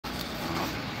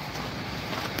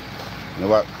know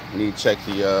what? We need to check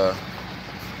the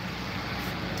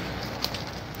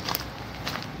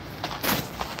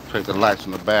lights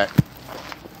on the back.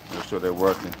 Make sure they're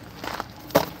working.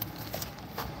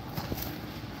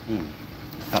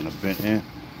 Kind of bent in,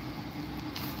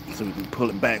 so we can pull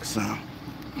it back some.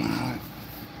 All right.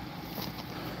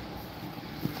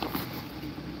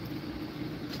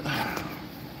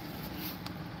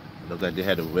 Looks like they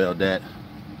had to weld that.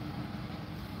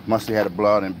 Must have had a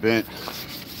blow out and bent.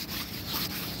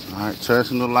 All right, turn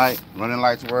some new light. Running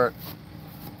lights work.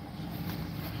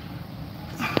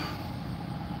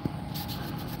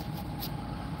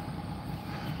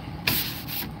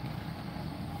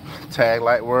 Tag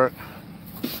light work.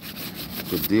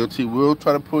 The DOT will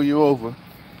try to pull you over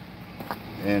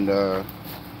and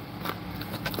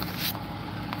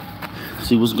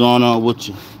see what's going on with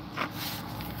you.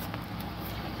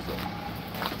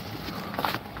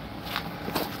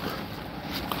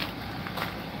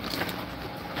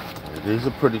 These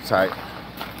are pretty tight.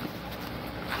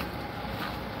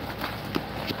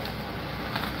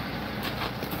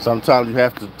 Sometimes you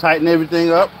have to tighten everything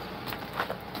up.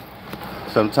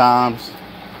 Sometimes,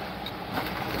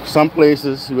 some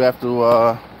places you have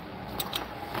to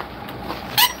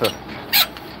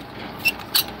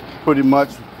pretty much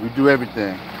redo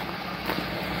everything.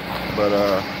 But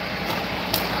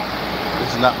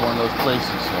this is not one of those places.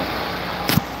 So.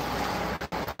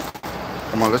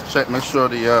 Come on, let's check, make sure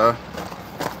the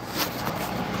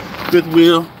fifth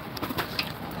wheel,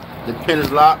 the pin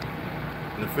is locked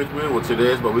in the fifth wheel, which it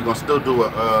is, but we're gonna still do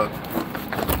a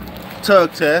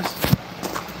tug test.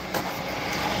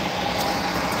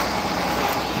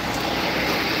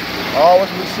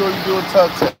 Always make sure you do a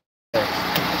tug test.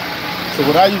 So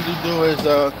what I usually do is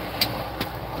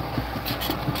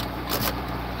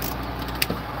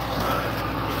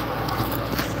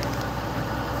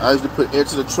I usually put edge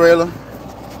to the trailer.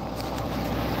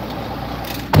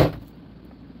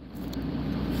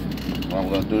 What I'm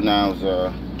gonna do now is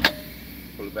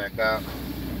pull it back out.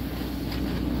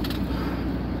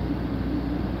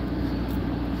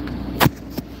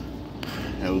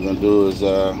 And what we're gonna do is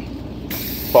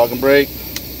park and brake,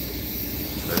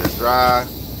 let it dry.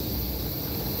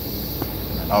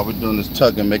 And all we're doing is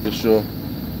tugging, making sure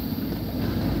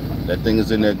that thing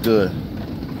is in there good.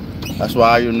 That's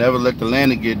why you'll never let the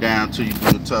landing gear down until you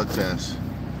do the tug test.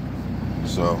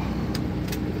 So.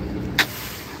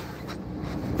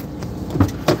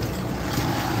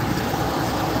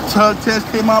 Tug test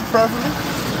came out perfectly.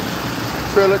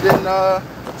 Trailer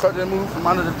truck didn't move from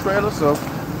under the trailer, so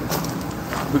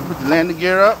we put the landing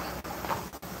gear up.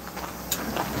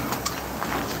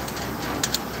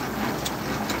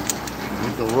 We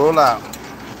can roll out.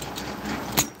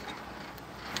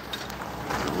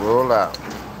 Roll out.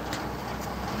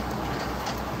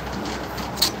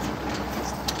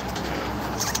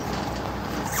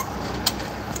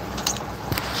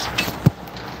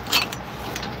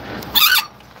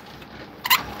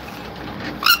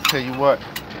 Tell you what.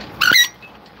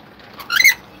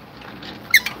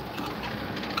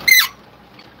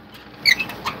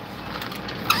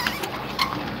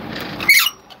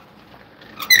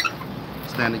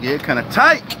 Stand again, kind of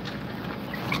tight.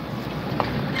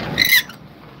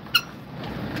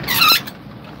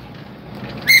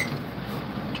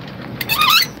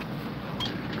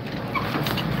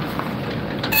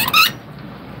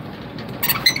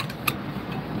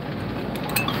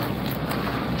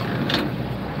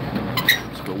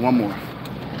 One more.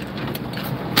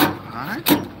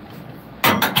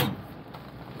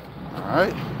 All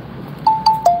right.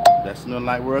 That's no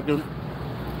light working.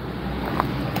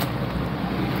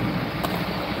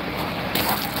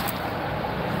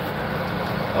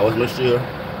 Always make sure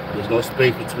there's no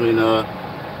space between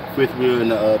fifth wheel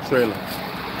and the trailer.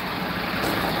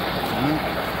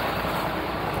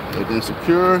 Everything's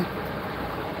secure.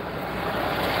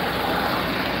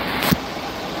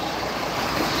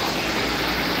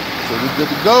 So we're good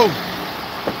to go.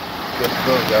 Good to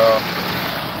go, y'all.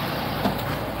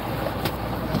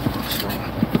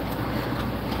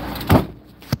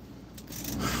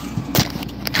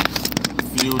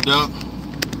 Fueled up.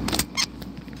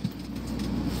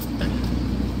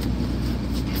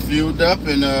 Fueled up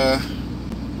and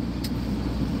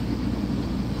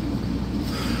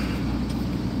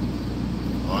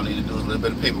all I need to do is a little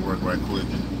bit of paperwork right quick.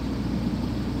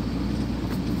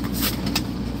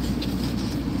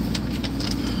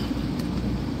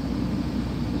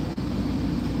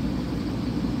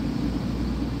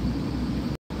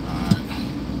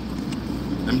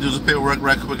 Let me do this paperwork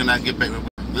right quick and I get back with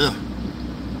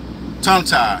tongue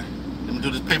tied. Let me do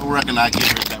this paperwork and I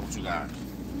get back with you guys.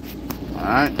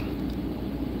 Alright.